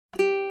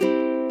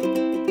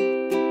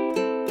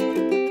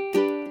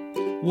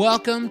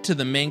Welcome to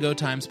the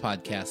MangoTimes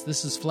podcast.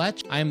 This is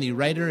Fletch. I am the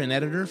writer and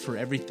editor for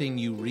everything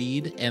you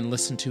read and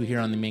listen to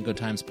here on the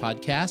MangoTimes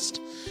podcast.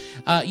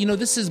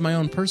 This is my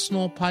own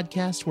personal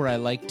podcast where I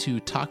like to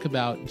talk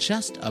about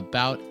just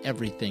about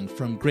everything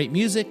from great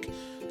music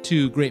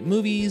to great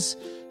movies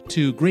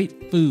to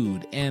great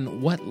food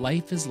and what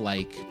life is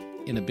like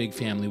in a big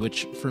family,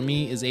 which for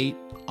me is 8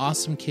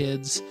 awesome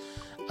kids,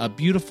 a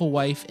beautiful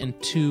wife, and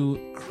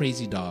 2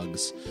 crazy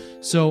dogs.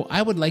 So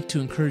I would like to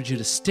encourage you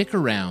to stick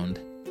around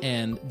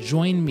and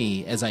join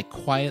me as I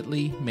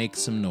quietly make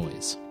some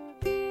noise.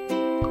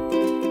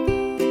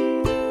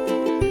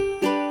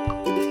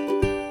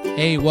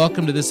 Hey,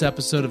 welcome to this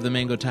episode of the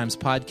MangoTimes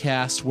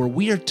podcast, where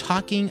we are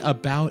talking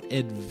about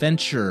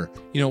adventure.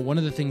 One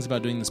of the things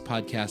about doing this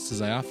podcast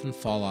is I often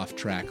fall off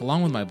track,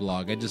 along with my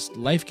blog.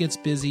 Life gets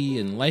busy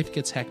and life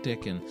gets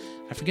hectic, and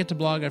I forget to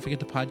blog, I forget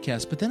to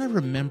podcast, but then I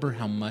remember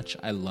how much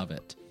I love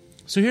it.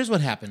 So here's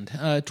what happened.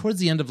 Towards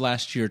the end of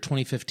last year,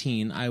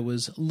 2015, I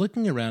was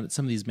looking around at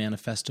some of these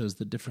manifestos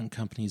that different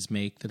companies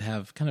make that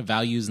have kind of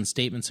values and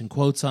statements and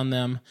quotes on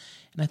them,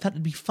 and I thought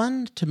it'd be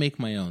fun to make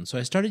my own. So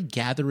I started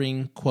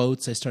gathering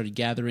quotes. I started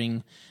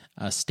gathering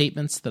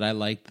statements that I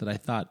liked, that I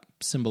thought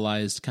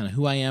symbolized kind of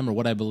who I am or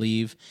what I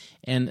believe,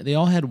 and they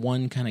all had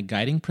one kind of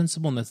guiding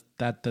principle, and that's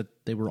that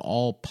they were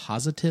all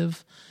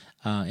positive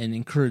and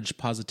encouraged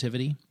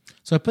positivity.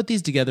 So I put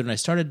these together and I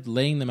started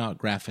laying them out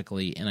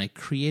graphically, and I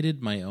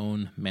created my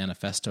own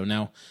manifesto.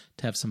 Now,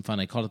 to have some fun,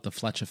 I called it the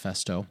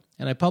Fletchifesto,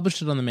 and I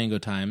published it on the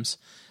MangoTimes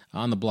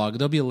on the blog.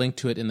 There'll be a link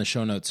to it in the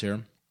show notes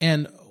here.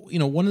 And,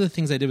 one of the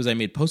things I did was I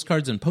made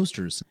postcards and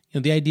posters.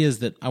 The idea is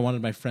that I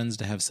wanted my friends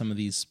to have some of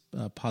these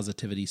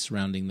positivity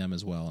surrounding them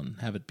as well,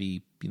 and have it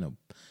be, kind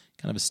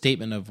of a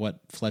statement of what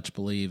Fletch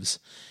believes.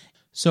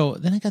 So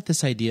then I got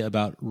this idea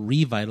about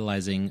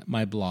revitalizing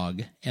my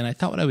blog, and I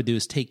thought what I would do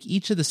is take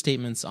each of the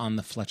statements on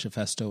the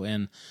Fletchifesto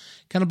and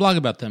kind of blog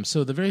about them.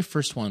 So the very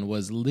first one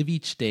was live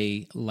each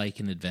day like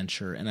an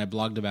adventure, and I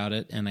blogged about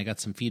it, and I got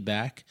some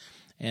feedback.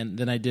 And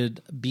then I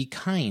did be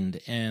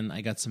kind, and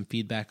I got some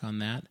feedback on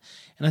that.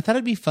 And I thought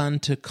it'd be fun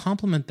to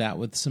complement that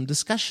with some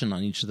discussion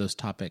on each of those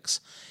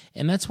topics.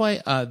 And that's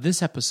why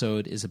this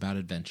episode is about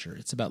adventure.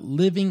 It's about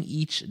living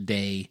each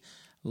day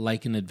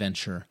like an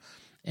adventure.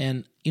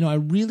 And, I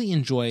really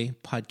enjoy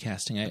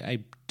podcasting. I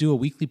do a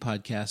weekly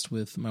podcast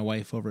with my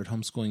wife over at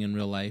Homeschooling in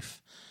Real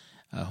Life,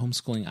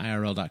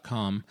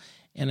 homeschoolingirl.com.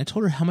 And I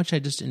told her how much I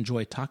just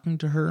enjoy talking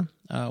to her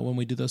when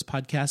we do those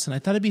podcasts. And I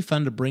thought it'd be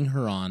fun to bring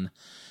her on,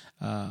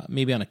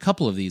 maybe on a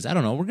couple of these. I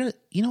don't know.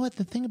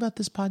 The thing about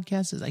this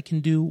podcast is I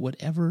can do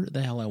whatever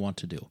the hell I want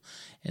to do.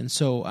 And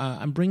so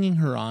I'm bringing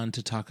her on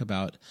to talk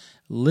about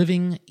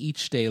living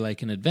each day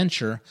like an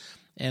adventure.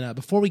 And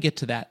before we get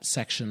to that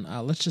section,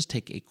 let's just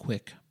take a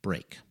quick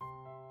break.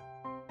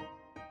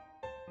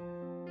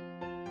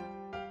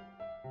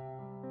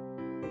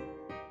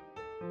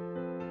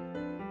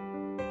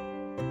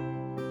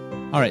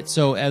 All right,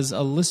 so as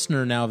a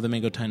listener now of the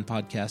MangoTime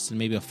podcast and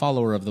maybe a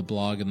follower of the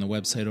blog and the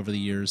website over the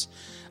years,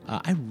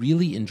 I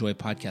really enjoy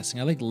podcasting.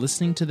 I like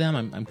listening to them.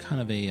 I'm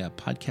kind of a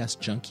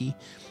podcast junkie,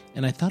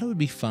 and I thought it would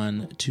be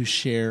fun to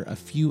share a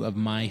few of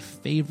my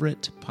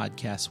favorite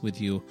podcasts with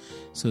you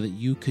so that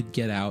you could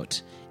get out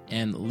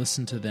and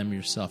listen to them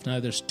yourself. Now,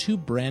 there's 2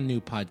 brand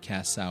new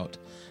podcasts out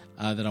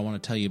that I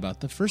want to tell you about.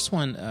 The first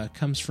one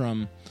comes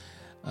from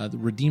the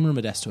Redeemer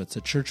Modesto. It's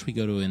a church we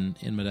go to in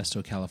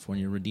Modesto,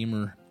 California,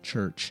 Redeemer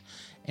Church.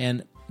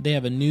 And they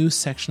have a new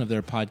section of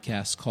their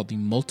podcast called the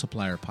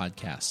Multiplier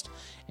Podcast.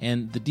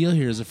 And the deal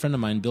here is a friend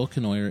of mine, Bill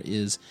Canoyer,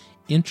 is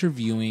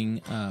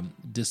interviewing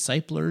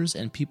disciplers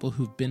and people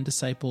who've been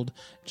discipled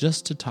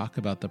just to talk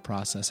about the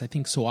process. I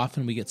think so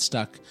often we get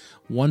stuck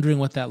wondering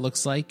what that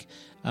looks like.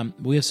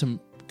 We have some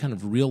kind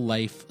of real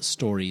life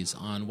stories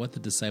on what the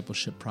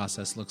discipleship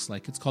process looks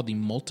like. It's called the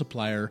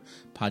Multiplier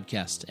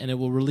Podcast, and it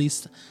will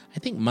release, I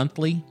think,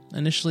 monthly.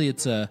 Initially,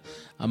 it's a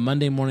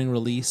Monday morning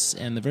release,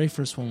 and the very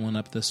first one went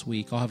up this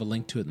week. I'll have a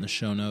link to it in the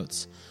show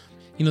notes.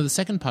 The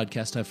second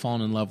podcast I've fallen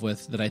in love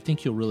with that I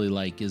think you'll really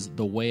like is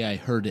The Way I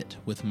Heard It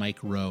with Mike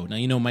Rowe.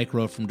 Now, Mike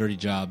Rowe from Dirty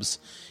Jobs.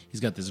 He's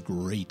got this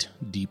great,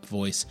 deep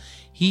voice.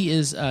 He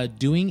is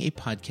doing a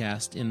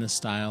podcast in the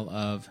style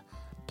of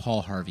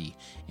Paul Harvey,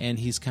 and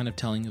he's kind of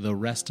telling the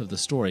rest of the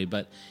story,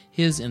 but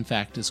his, in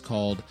fact, is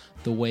called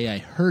The Way I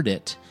Heard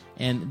It,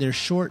 and they're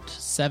short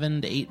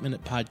 7 to 8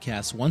 minute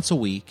podcasts once a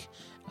week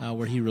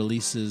where he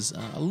releases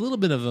a little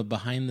bit of a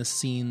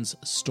behind-the-scenes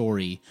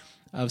story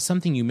of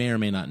something you may or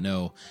may not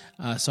know.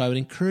 So I would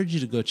encourage you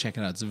to go check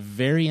it out. It's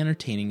very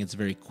entertaining, it's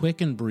very quick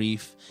and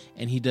brief,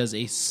 and he does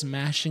a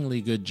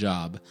smashingly good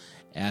job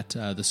at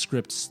the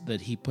scripts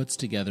that he puts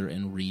together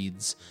and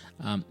reads.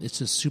 It's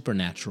just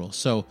supernatural.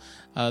 So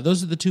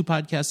those are the 2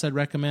 podcasts I'd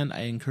recommend.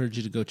 I encourage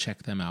you to go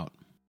check them out.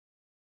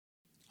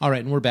 All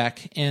right, and we're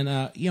back. And,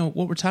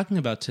 what we're talking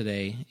about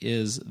today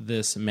is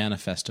this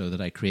manifesto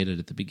that I created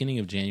at the beginning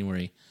of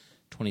January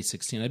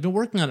 2016. I've been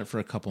working on it for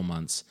a couple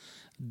months.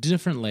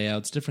 different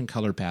layouts, different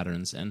color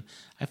patterns, and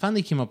I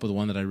finally came up with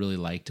one that I really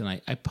liked, and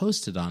I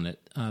posted on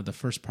it the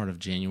first part of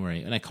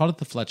January, and I called it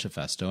the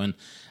Fletchifesto. And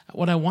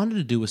what I wanted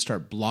to do was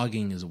start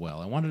blogging as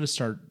well. I wanted to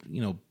start,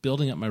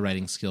 building up my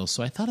writing skills,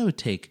 so I thought I would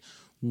take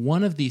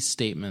one of these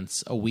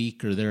statements a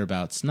week or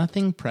thereabouts,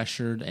 nothing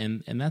pressured,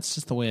 and that's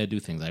just the way I do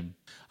things.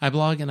 I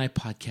blog and I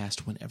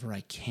podcast whenever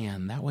I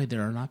can. That way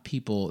there are not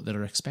people that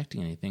are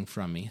expecting anything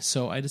from me.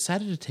 So I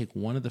decided to take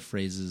one of the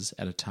phrases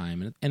at a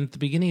time. And at the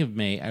beginning of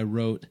May, I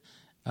wrote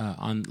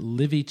on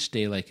Live Each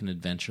Day Like an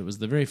Adventure. It was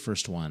the very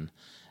first one.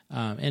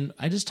 And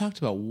I just talked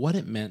about what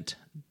it meant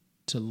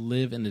to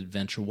live an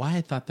adventure, why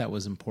I thought that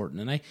was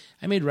important. And I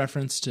made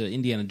reference to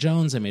Indiana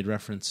Jones. I made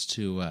reference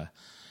to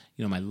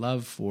my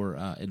love for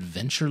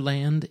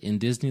Adventureland in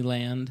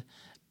Disneyland,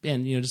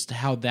 and just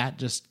how that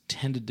just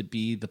tended to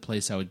be the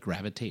place I would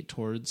gravitate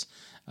towards.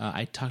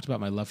 I talked about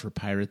my love for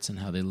pirates and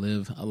how they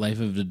live a life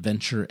of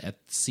adventure at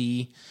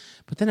sea,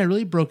 but then I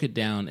really broke it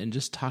down and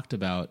just talked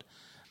about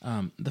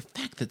the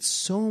fact that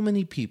so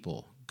many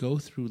people go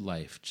through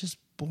life just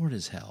bored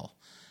as hell,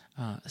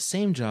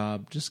 same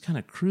job, just kind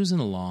of cruising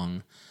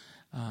along,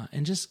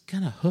 and just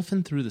kind of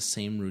hoofing through the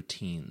same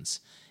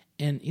routines.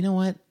 And you know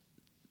what?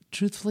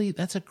 Truthfully,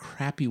 that's a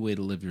crappy way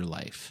to live your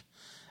life.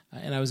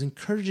 And I was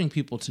encouraging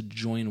people to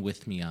join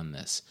with me on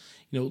this.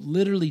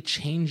 Literally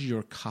change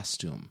your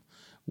costume.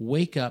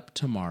 Wake up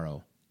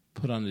tomorrow,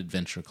 put on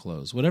adventure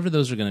clothes, whatever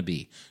those are going to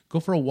be.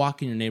 Go for a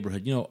walk in your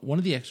neighborhood. One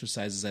of the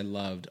exercises I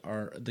loved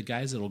are the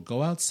guys that will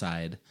go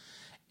outside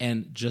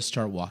and just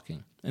start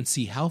walking and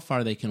see how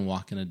far they can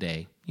walk in a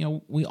day.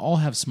 We all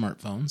have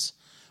smartphones.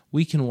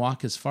 We can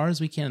walk as far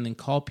as we can and then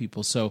call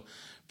people. So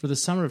for the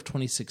summer of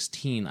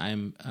 2016,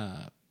 I'm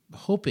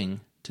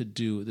hoping to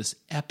do this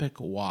epic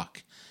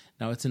walk.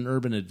 Now, it's an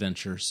urban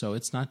adventure, so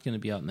it's not going to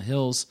be out in the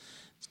hills.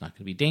 It's not going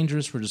to be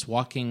dangerous. We're just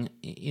walking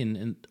in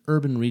an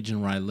urban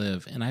region where I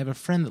live, and I have a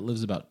friend that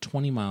lives about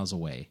 20 miles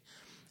away,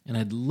 and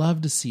I'd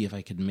love to see if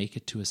I could make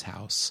it to his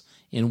house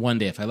in one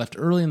day. If I left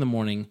early in the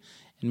morning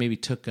and maybe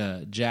took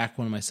Jack,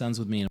 one of my sons,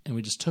 with me, and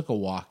we just took a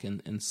walk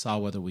and saw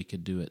whether we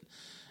could do it.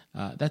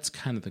 That's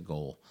kind of the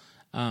goal.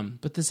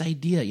 But this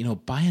idea,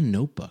 buy a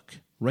notebook.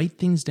 Write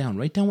things down.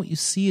 Write down what you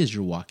see as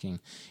you're walking.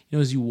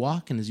 As you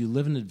walk and as you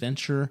live an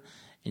adventure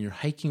and you're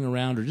hiking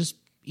around, or just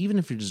even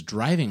if you're just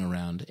driving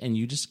around and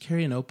you just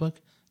carry a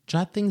notebook,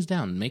 jot things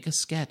down. Make a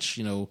sketch.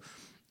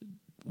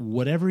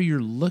 Whatever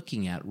you're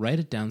looking at, write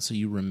it down so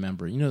you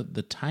remember.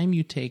 The time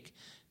you take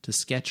to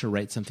sketch or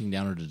write something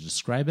down or to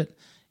describe it,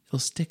 it'll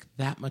stick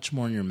that much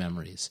more in your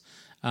memories.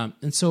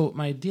 And so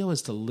my idea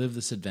was to live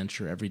this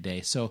adventure every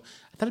day. So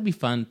I thought it'd be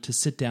fun to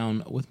sit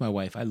down with my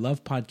wife. I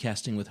love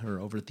podcasting with her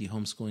over at the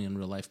Homeschooling in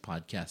Real Life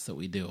podcast that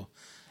we do.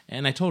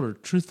 And I told her,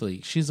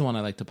 truthfully, she's the one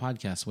I like to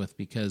podcast with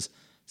because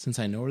since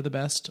I know her the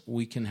best,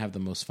 we can have the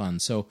most fun.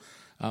 So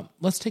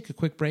let's take a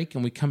quick break,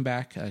 and we come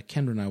back.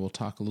 Kendra and I will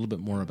talk a little bit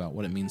more about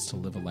what it means to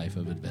live a life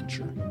of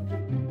adventure.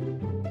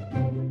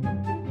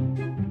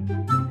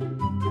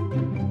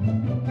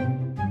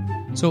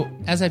 So,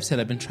 as I've said,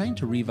 I've been trying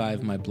to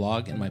revive my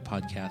blog and my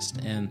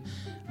podcast, and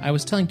I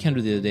was telling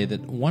Kendra the other day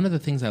that one of the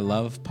things I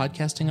love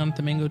podcasting on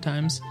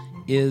theMangoTimes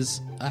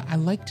is I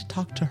like to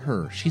talk to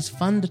her. She's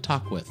fun to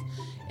talk with.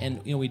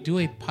 And, we do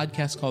a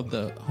podcast called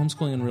the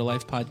Homeschooling in Real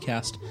Life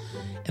podcast,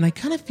 and I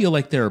kind of feel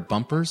like there are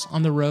bumpers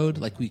on the road,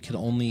 like we could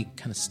only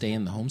kind of stay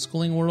in the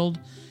homeschooling world.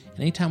 And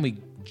anytime we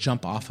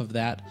jump off of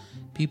that,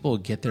 people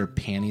get their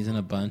panties in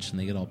a bunch, and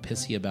they get all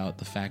pissy about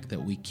the fact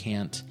that we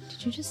can't.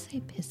 Did you just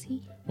say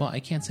pissy? Well, I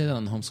can't say that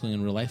on the Homeschooling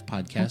in Real Life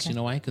podcast. Okay. You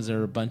know why? Because there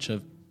are a bunch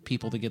of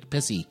people that get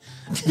pissy.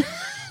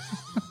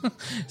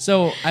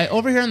 So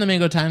over here on the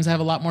MangoTimes, I have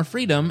a lot more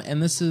freedom,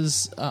 and this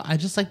is I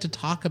just like to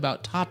talk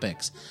about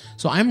topics.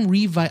 So I'm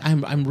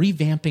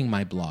revamping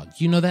my blog.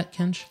 You know that,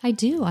 Kenj? I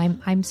do.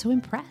 I'm so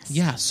impressed.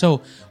 Yeah.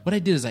 So what I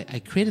did is I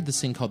created this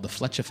thing called the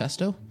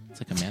Fletchifesto.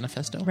 It's like a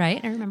manifesto. Right,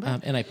 I remember.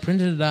 And I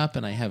printed it up,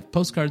 and I have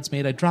postcards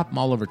made. I drop them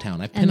all over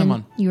town. I pin them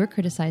on. You were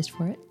criticized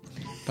for it.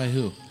 By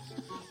who?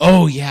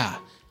 Oh, yeah.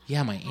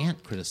 Yeah, my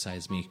aunt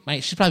criticized me.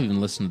 She's probably even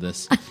listened to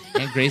this.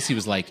 Aunt Gracie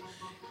was like,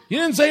 "You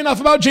didn't say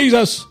enough about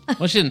Jesus."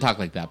 Well, she didn't talk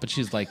like that, but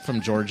she's like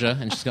from Georgia,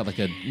 and she's got like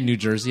a New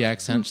Jersey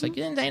accent. She's like,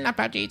 "You didn't say enough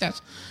about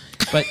Jesus."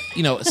 But,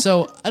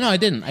 so, no, I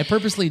didn't. I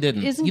purposely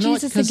didn't. Isn't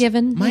Jesus a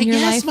given in your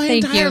life? My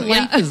entire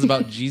life is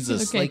about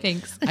Jesus. Okay,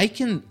 thanks.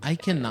 I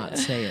cannot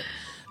say it.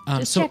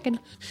 Just checking.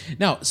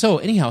 Now, so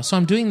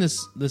I'm doing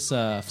this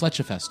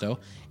Fletchifesto,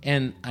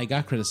 and I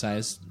got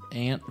criticized.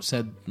 Aunt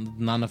said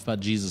not enough about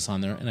Jesus on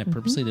there, and I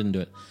purposely didn't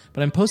do it.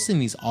 But I'm posting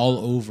these all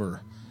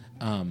over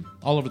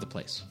the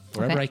place,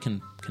 wherever I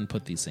can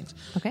put these things.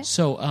 Okay.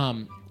 So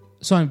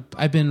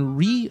I've been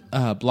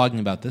blogging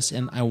about this,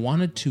 and I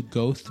wanted to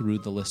go through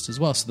the list as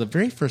well. So the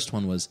very first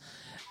one was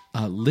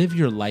live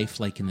your life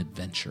like an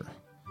adventure,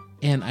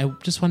 and I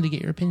just wanted to get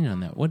your opinion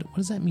on that. What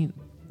does that mean?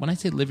 When I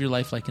say live your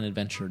life like an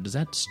adventure, does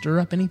that stir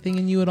up anything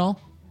in you at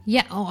all?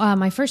 Yeah.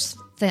 My first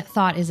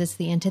thought is it's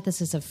the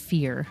antithesis of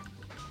fear.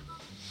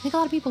 I think a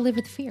lot of people live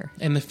with fear.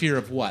 And the fear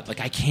of what? Like,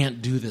 I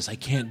can't do this. I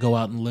can't go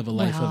out and live a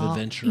life of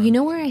adventure. You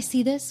know where I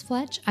see this,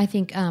 Fletch? I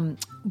think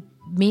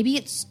maybe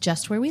it's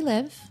just where we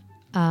live.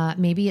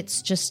 Maybe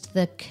it's just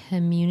the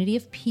community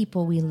of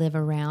people we live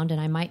around, and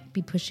I might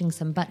be pushing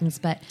some buttons,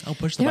 but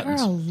there are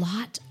a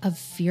lot of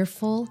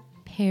fearful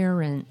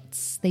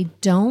parents. They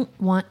don't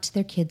want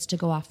their kids to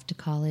go off to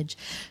college.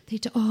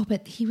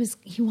 But he was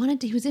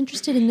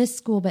interested in this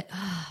school, but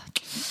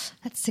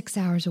that's 6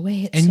 hours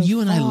away. It's and so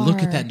you and far. I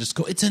look at that and just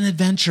go, it's an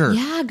adventure.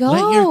 Yeah, go.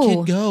 Let your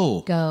kid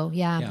go. Go,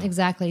 yeah.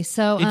 Exactly.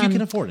 So if you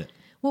can afford it.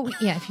 Well,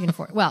 yeah, if you can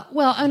afford it.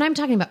 Well, and I'm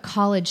talking about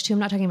college too. I'm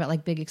not talking about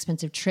like big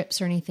expensive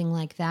trips or anything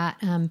like that.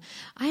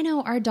 I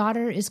know our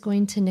daughter is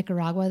going to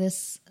Nicaragua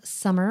this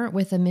summer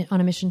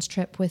on a missions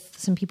trip with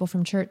some people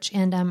from church,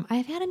 and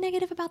I've had a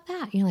negative about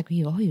that.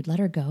 You'd let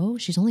her go?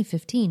 She's only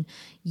 15.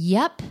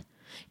 Yep.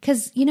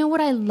 Because you know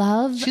what I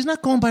love? She's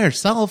not going by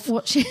herself.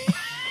 Well, she's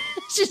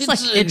like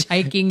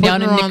hitchhiking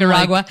down in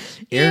Nicaragua.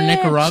 Air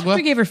Nicaragua.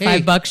 We gave her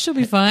 $5. She'll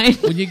be fine.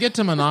 When you get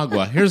to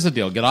Managua, here's the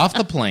deal. Get off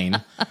the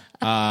plane.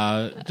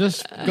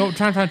 Just go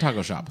try and find a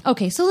taco shop.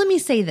 Okay, so let me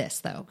say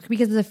this, though,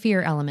 because of the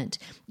fear element.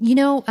 Do you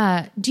know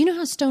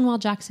how Stonewall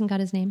Jackson got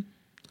his name?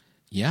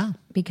 Yeah.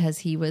 Because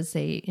he was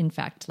in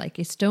fact, like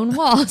a stone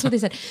wall. That's what they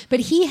said.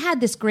 But he had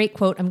this great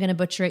quote. I'm going to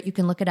butcher it. You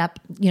can look it up.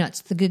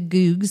 It's the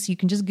Googs. You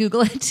can just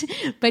Google it.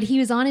 But he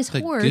was on his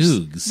horse.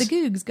 Googs. The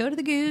Googs. Go to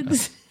the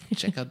Googs.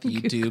 Check out the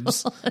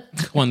YouTubes.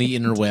 Go on the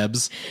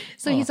interwebs.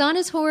 So he's on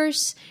his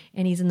horse,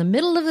 and he's in the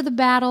middle of the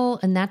battle,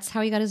 and that's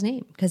how he got his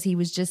name, because he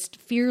was just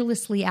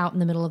fearlessly out in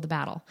the middle of the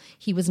battle.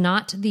 He was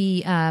not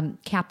the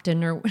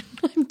captain, or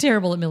I'm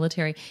terrible at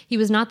military. He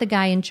was not the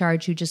guy in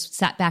charge who just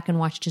sat back and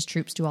watched his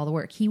troops do all the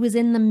work. He was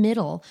in the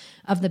middle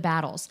of the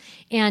battles.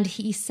 And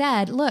he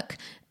said, look,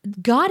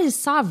 God is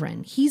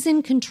sovereign. He's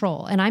in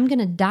control, and I'm going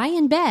to die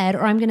in bed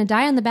or I'm going to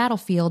die on the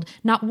battlefield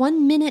not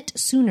 1 minute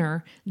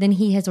sooner than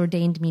he has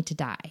ordained me to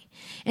die.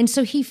 And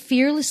so he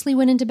fearlessly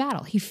went into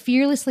battle. He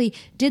fearlessly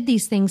did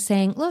these things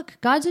saying, look,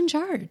 God's in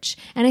charge.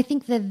 And I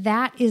think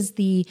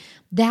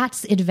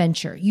that's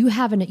adventure.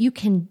 You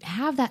can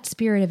have that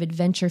spirit of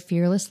adventure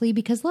fearlessly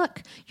because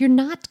look,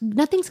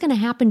 nothing's going to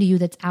happen to you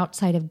that's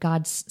outside of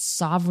God's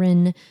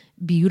sovereign,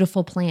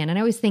 beautiful plan. And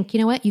I always think, you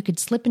know what? You could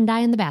slip and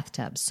die in the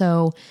bathtub.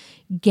 So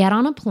get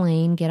on a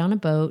plane, get on a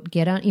boat,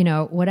 get on,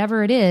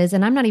 whatever it is.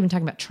 And I'm not even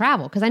talking about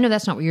travel, because I know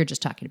that's not what you're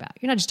just talking about.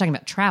 You're not just talking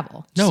about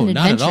travel. No,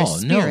 not at all.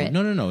 Spirit.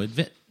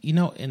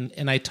 No.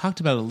 And I talked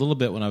about it a little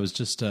bit when I was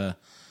just, when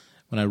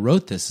I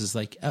wrote this, is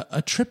like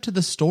a trip to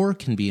the store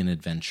can be an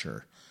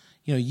adventure.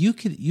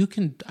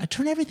 I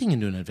turn everything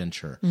into an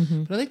adventure.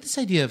 Mm-hmm. But I like this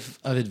idea of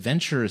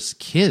adventurous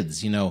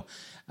kids,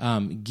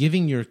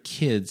 giving your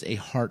kids a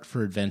heart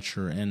for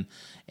adventure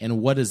and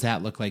what does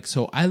that look like?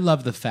 So I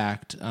love the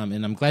fact,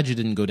 and I'm glad you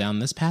didn't go down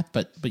this path,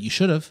 but you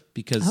should have,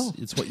 because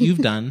it's what you've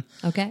done.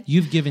 Okay.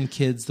 You've given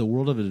kids the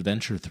world of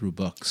adventure through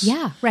books.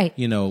 Yeah, right.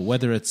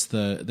 Whether it's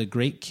the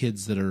great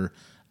kids that are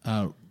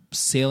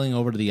sailing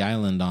over to the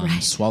island on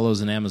swallows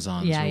and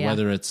Amazons,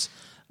 whether it's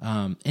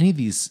any of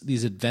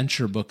these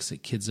adventure books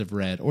that kids have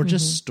read, or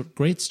just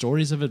great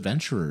stories of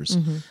adventurers.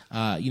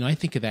 Mm-hmm. I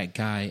think of that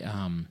guy,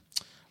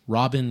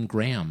 Robin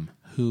Graham,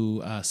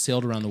 who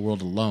sailed around the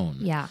world alone.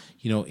 Yeah.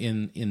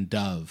 In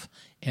Dove.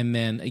 And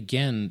then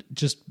again,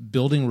 just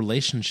building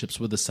relationships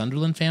with the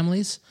Sunderland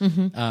families,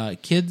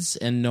 kids,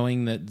 and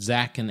knowing that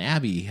Zach and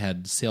Abby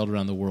had sailed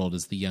around the world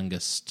as the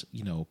youngest,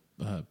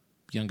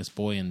 youngest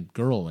boy and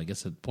girl, I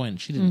guess at the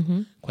point. She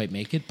didn't quite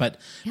make it. But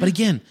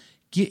again,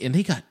 and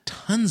they got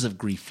tons of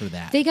grief for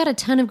that. They got a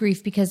ton of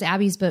grief because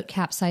Abby's boat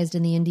capsized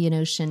in the Indian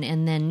Ocean,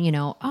 and then,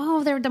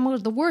 they're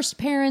the worst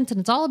parents,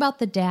 and it's all about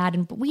the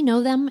dad. But we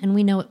know them, and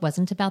we know it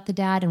wasn't about the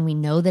dad, and we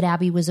know that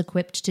Abby was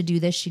equipped to do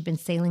this. She'd been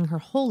sailing her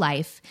whole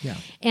life. Yeah.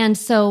 And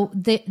so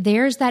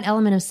there's that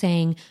element of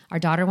saying, our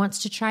daughter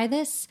wants to try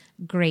this.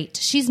 Great.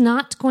 She's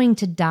not going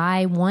to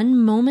die 1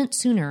 moment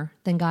sooner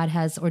than God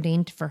has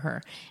ordained for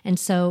her. And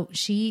so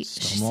she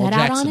set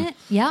out on it.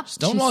 Yep.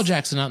 Stonewall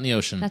Jackson out in the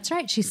ocean. That's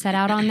right. She set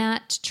out on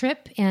that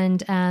trip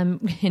and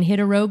hit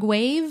a rogue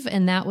wave,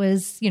 and that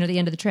was, the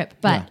end of the trip.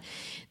 But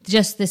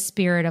just this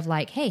spirit of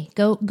like, hey,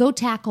 go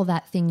tackle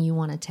that thing you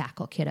want to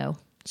tackle, kiddo.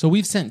 So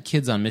we've sent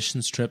kids on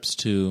missions trips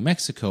to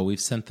Mexico. We've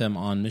sent them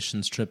on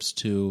missions trips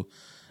to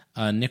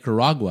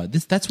Nicaragua.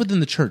 That's within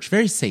the church.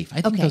 Very safe.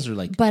 I think those are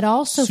but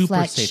also, super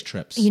Fletch, safe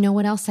trips. You know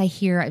what else I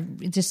hear?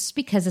 Just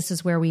because this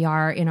is where we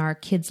are in our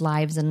kids'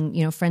 lives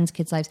and, friends'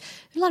 kids' lives,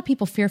 there's a lot of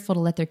people fearful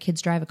to let their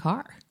kids drive a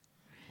car.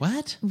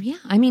 What? Yeah.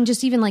 I mean,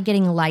 just even like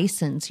getting a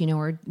license,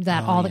 or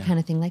that, that kind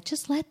of thing. Like,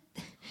 just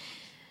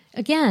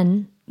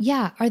again,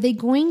 are they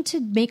going to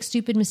make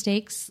stupid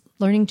mistakes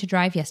learning to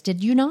drive? Yes.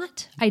 Did you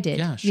not? I did.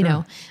 Yeah,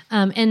 sure.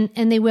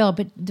 And they will,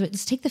 but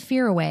just take the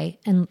fear away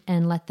and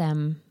let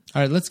them.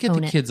 All right, let's get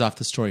the kids off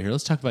the story here.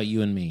 Let's talk about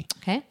you and me.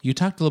 Okay. You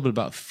talked a little bit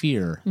about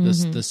fear,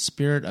 the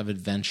spirit of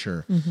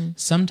adventure. Mm-hmm.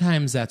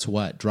 Sometimes that's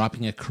what?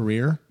 Dropping a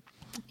career?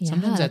 Yeah,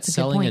 sometimes that's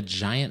selling a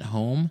giant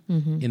home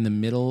in the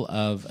middle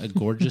of a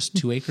gorgeous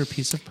 2-acre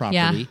piece of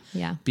property.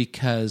 Yeah.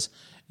 Because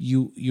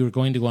you're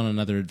going to go on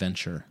another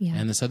adventure. Yeah.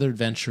 And this other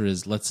adventure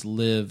is let's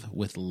live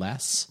with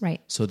less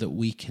Right. so that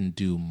we can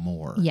do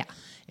more. Yeah.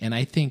 And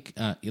I think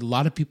a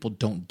lot of people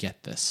don't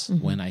get this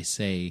when I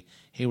say,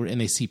 hey, and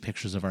they see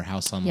pictures of our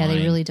house online. Yeah,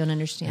 they really don't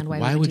understand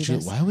why we would do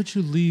this. Why would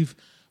you leave?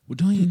 Well,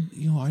 don't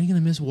you, are you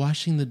going to miss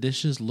washing the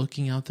dishes,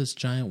 looking out this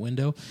giant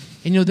window?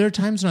 And, there are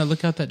times when I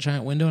look out that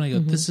giant window and I go,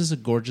 this is a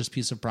gorgeous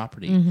piece of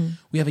property.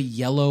 We have a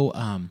yellow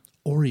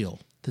Oriole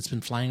that's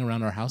been flying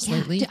around our house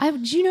lately.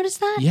 Did you notice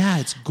that? Yeah,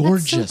 it's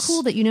gorgeous. That's so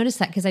cool that you noticed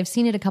that, because I've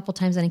seen it a couple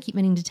times and I keep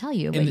meaning to tell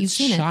you, but And you've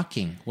seen it's it.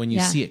 shocking when you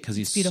see it because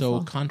he's beautiful.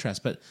 so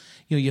contrast. But,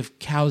 you have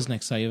cows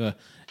next to you have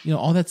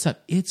all that stuff.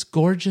 It's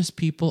gorgeous,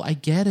 people. I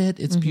get it.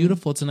 It's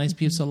beautiful. It's a nice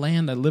piece of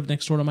land. I live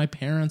next door to my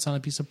parents on a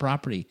piece of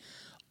property.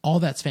 All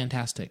that's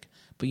fantastic.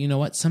 But you know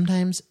what?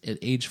 Sometimes at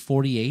age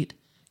 48,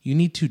 you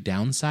need to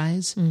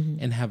downsize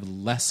and have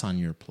less on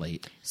your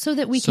plate So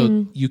that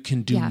you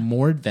can do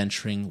more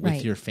adventuring with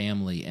Right. your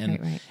family. And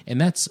Right.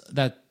 and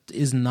that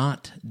is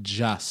not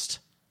just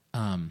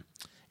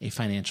a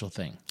financial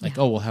thing. Like,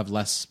 we'll have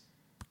less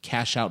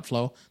cash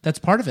outflow. That's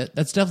part of it.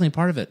 That's definitely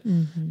part of it.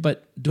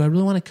 But do I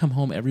really want to come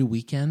home every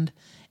weekend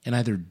and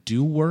either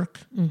do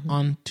work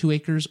on 2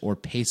 acres or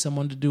pay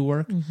someone to do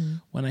work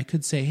when I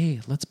could say,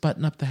 hey, let's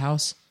button up the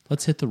house.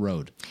 Let's hit the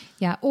road.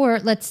 Yeah, or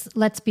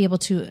let's be able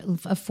to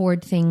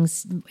afford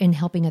things in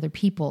helping other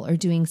people or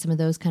doing some of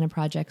those kind of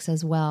projects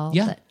as well.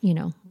 Yeah.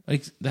 That,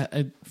 Like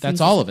that's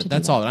frees all us of up it. to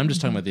That's do all that. of it. I'm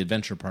just talking about the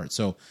adventure part.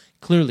 So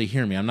clearly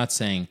hear me. I'm not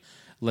saying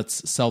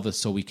let's sell this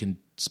so we can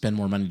spend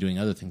more money doing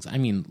other things. I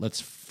mean,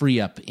 let's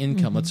free up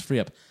income. Let's free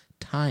up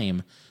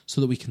time so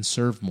that we can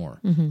serve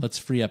more. Let's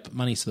free up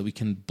money so that we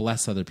can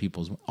bless other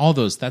people's. All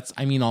those.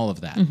 All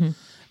of that.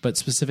 But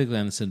specifically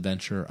on this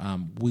adventure,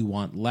 we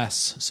want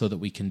less so that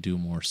we can do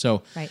more.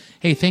 So,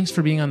 hey, thanks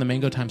for being on the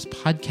Mango Times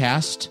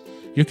podcast.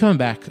 You're coming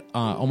back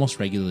almost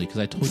regularly because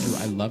I told you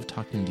I love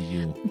talking to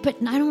you. But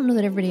I don't know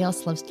that everybody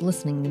else loves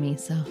listening to me,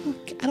 so.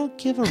 I don't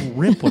give a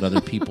rip what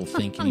other people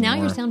think anymore.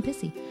 Now you sound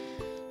pissy.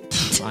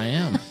 I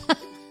am.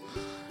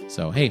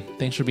 So, hey,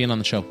 thanks for being on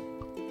the show.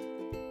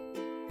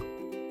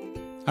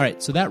 All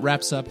right, so that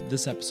wraps up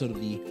this episode of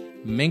the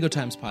Mango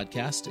Times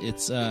podcast.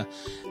 It's the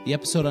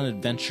episode on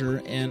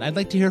adventure, and I'd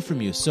like to hear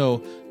from you.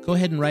 So go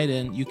ahead and write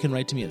in. You can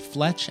write to me at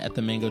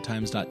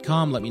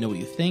fletch@themangotimes.com. Let me know what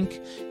you think.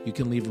 You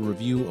can leave a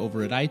review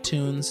over at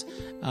iTunes.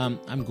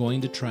 I'm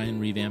going to try and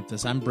revamp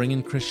this. I'm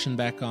bringing Christian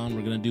back on.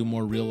 We're going to do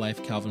more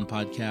real-life Calvin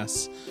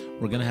podcasts.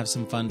 We're going to have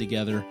some fun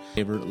together.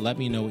 Let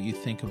me know what you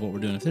think of what we're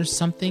doing. If there's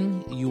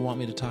something you want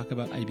me to talk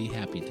about, I'd be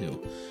happy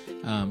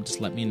to. Just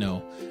let me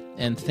know.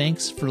 And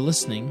thanks for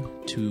listening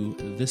to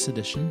this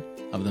edition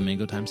of the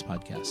Mango Times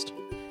podcast.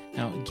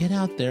 Now, get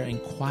out there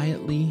and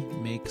quietly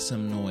make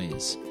some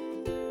noise.